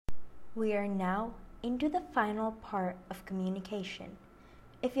We are now into the final part of communication.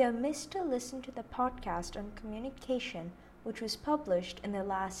 If you have missed to listen to the podcast on communication, which was published in the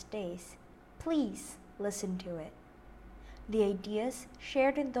last days, please listen to it. The ideas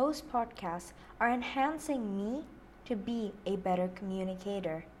shared in those podcasts are enhancing me to be a better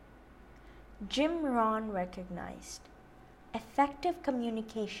communicator. Jim Rohn recognized effective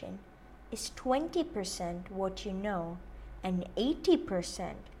communication is 20% what you know and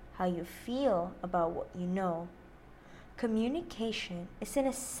 80% how you feel about what you know. Communication is an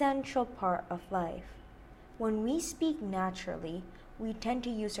essential part of life. When we speak naturally, we tend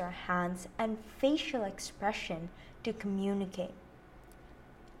to use our hands and facial expression to communicate.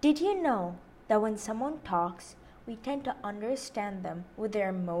 Did you know that when someone talks, we tend to understand them with their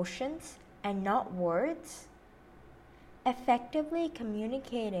emotions and not words? Effectively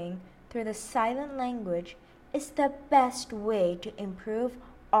communicating through the silent language is the best way to improve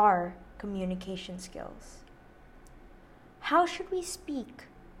our communication skills. How should we speak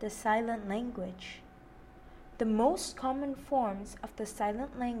the silent language? The most common forms of the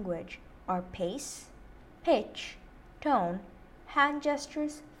silent language are pace, pitch, tone, hand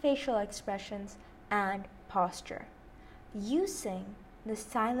gestures, facial expressions, and posture. Using the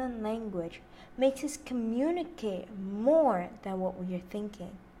silent language makes us communicate more than what we are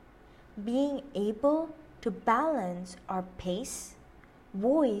thinking. Being able to balance our pace,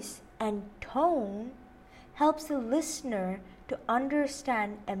 voice, and tone helps the listener to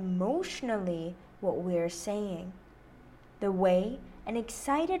understand emotionally what we are saying. The way an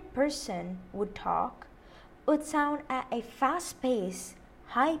excited person would talk would sound at a fast pace,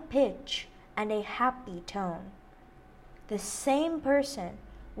 high pitch, and a happy tone. The same person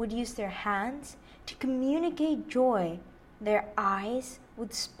would use their hands to communicate joy. Their eyes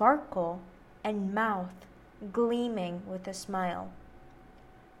would sparkle and mouth gleaming with a smile.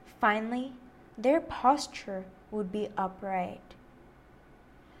 Finally, their posture would be upright.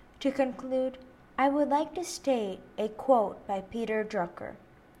 To conclude, I would like to state a quote by Peter Drucker.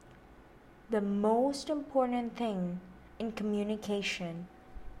 The most important thing in communication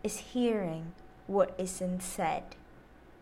is hearing what isn't said.